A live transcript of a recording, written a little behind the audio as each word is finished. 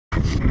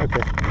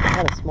Okay, I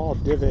had a small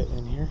divot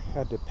in here.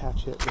 Had to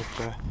patch it with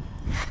the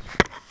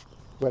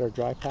wet or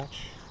dry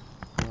patch.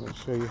 I'm going to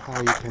show you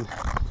how you can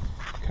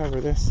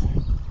cover this.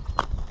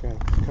 Got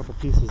a couple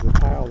pieces of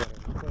tile that are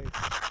in place.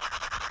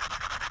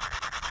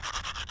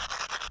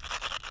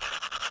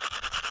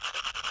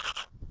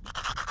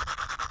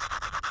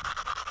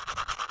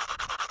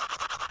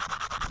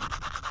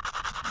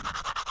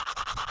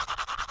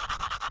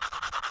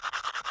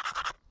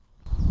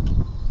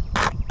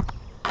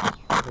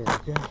 There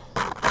we go.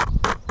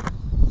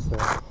 So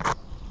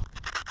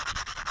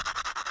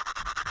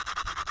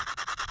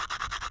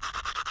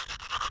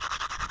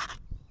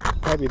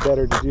might be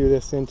better to do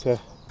this into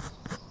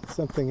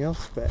something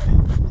else, but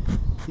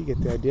you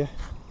get the idea.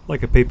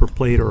 Like a paper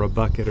plate or a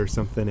bucket or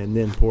something, and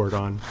then pour it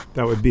on.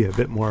 That would be a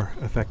bit more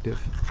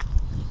effective.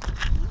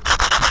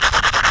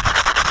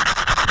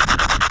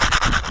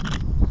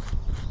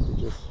 We're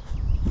just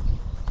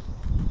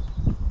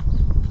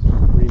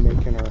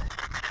remaking our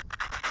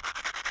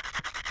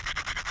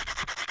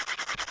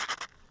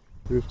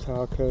roof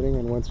tile coating,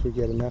 and once we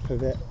get enough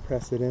of it,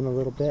 press it in a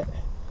little bit.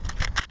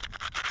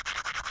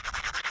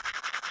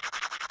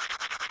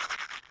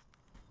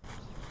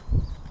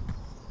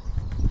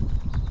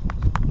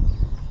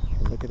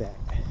 Look at that.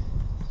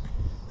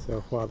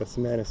 So while the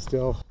cement is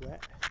still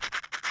wet,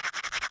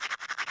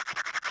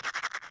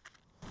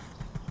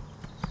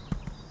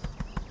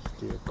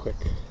 do a quick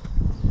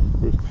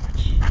roof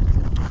patch.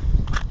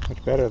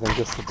 Much better than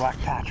just the black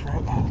patch,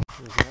 right?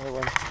 Here's another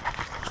one.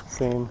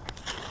 Same,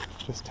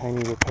 just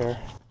tiny repair.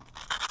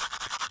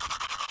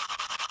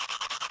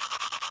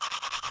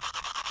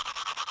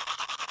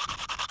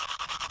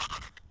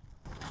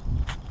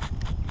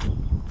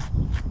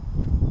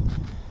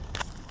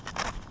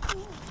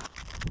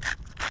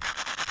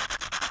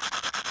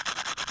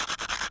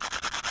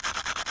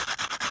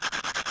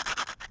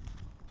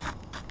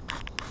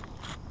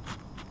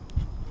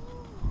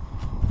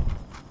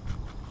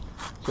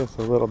 Just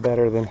a little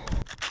better than,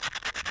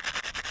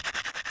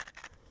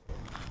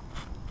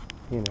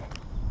 you know,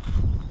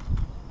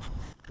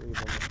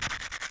 leaving an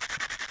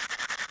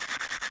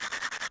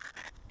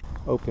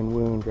open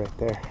wound right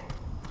there.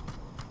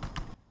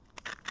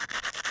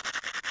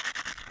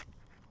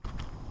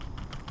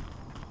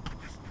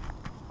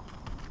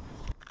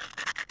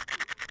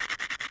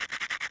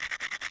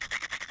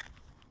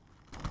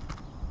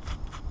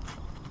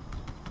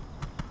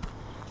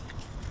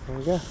 There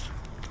we go.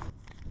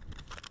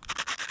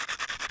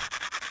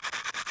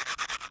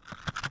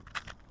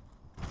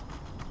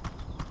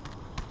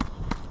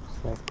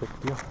 Nice quick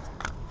deal.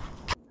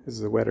 This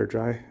is a wet or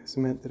dry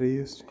cement that I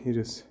used. You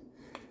just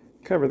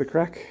cover the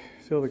crack,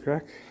 fill the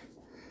crack,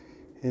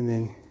 and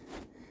then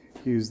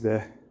use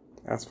the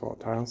asphalt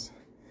tiles,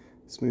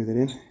 smooth it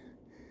in,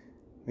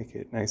 make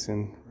it nice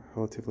and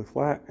relatively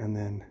flat, and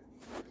then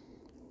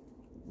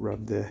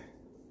rub the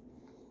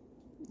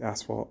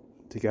asphalt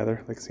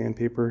together like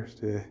sandpaper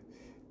to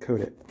coat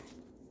it.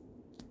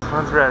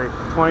 One's ready,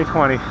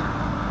 2020.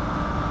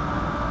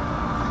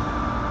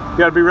 You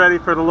got to be ready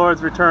for the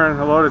Lord's return.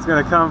 The Lord is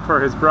going to come for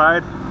his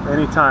bride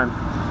anytime.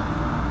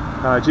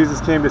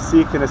 Jesus came to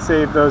seek and to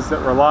save those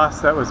that were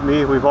lost. That was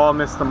me. We've all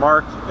missed the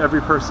mark.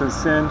 Every person's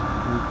sinned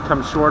and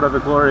come short of the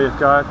glory of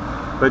God.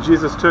 But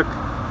Jesus took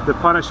the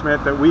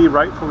punishment that we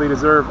rightfully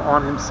deserve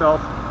on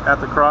himself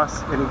at the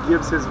cross, and he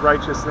gives his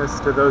righteousness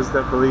to those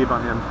that believe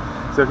on him.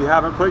 So if you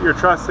haven't put your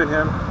trust in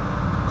him,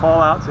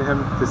 call out to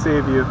him to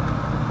save you.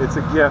 It's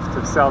a gift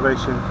of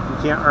salvation. You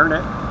can't earn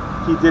it.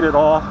 He did it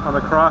all on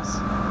the cross.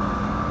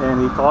 And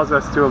he calls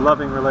us to a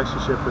loving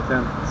relationship with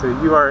him. So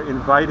you are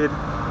invited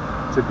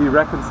to be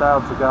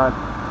reconciled to God.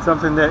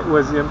 Something that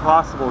was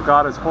impossible.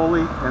 God is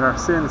holy and our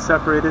sin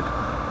separated.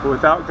 But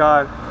without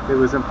God, it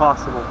was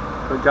impossible.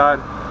 But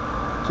God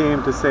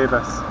came to save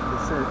us.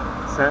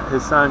 He sent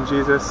his son,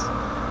 Jesus.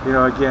 You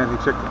know, again, he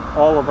took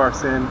all of our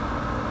sin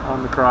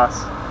on the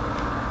cross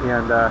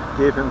and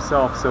gave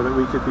himself so that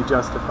we could be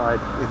justified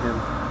in him.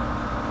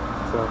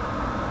 So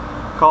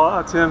call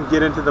out to him,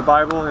 get into the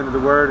Bible, into the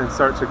Word, and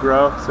start to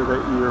grow so that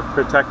you're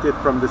protected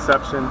from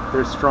deception.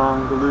 There's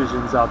strong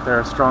delusions out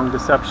there, strong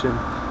deception.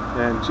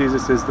 And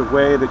Jesus is the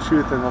way, the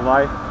truth, and the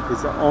life.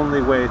 He's the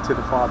only way to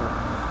the Father.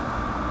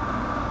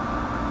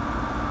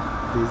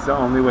 He's the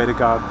only way to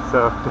God.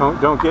 So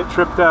don't get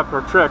tripped up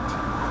or tricked,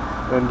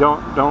 and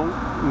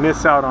don't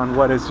miss out on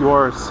what is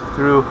yours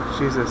through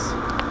Jesus.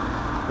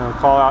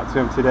 Call out to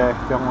him today.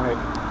 Don't wait.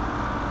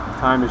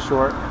 Time is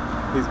short.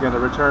 He's going to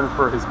return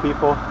for his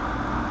people.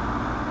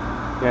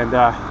 And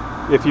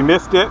if you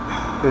missed it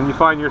and you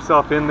find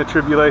yourself in the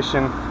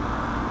tribulation,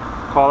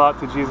 call out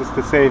to Jesus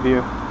to save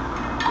you.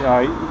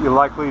 You'll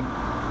likely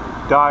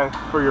die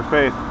for your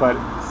faith, but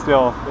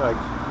still,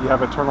 you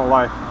have eternal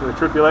life. The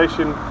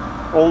tribulation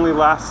only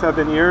lasts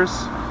 7 years,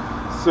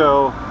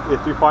 so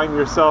if you find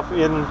yourself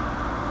in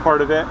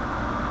part of it,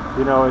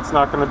 you know, it's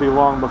not going to be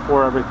long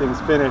before everything's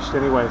finished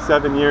anyway.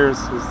 7 years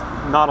is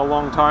not a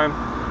long time,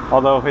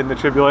 although in the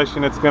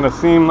tribulation it's going to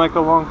seem like a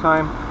long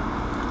time.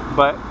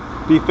 But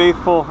be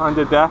faithful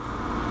unto death.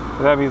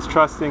 That means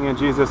trusting in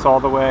Jesus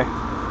all the way.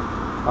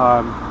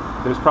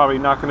 there's probably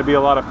not going to be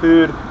a lot of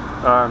food,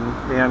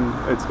 and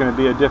it's going to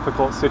be a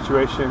difficult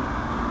situation,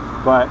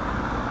 but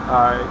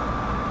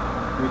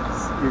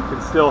you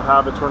can still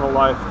have eternal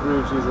life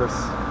through Jesus,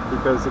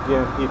 because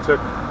again, he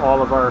took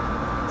all of our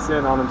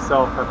sin on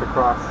himself at the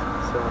cross.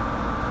 So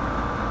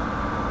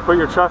put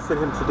your trust in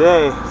him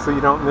today so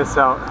you don't miss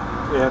out,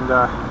 and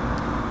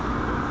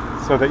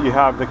so that you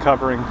have the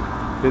covering,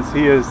 because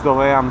he is the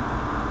Lamb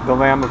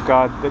of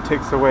God that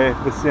takes away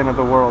the sin of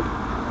the world.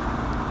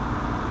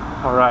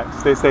 All right,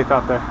 stay safe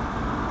out there.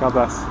 God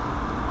bless.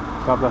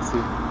 God bless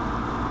you.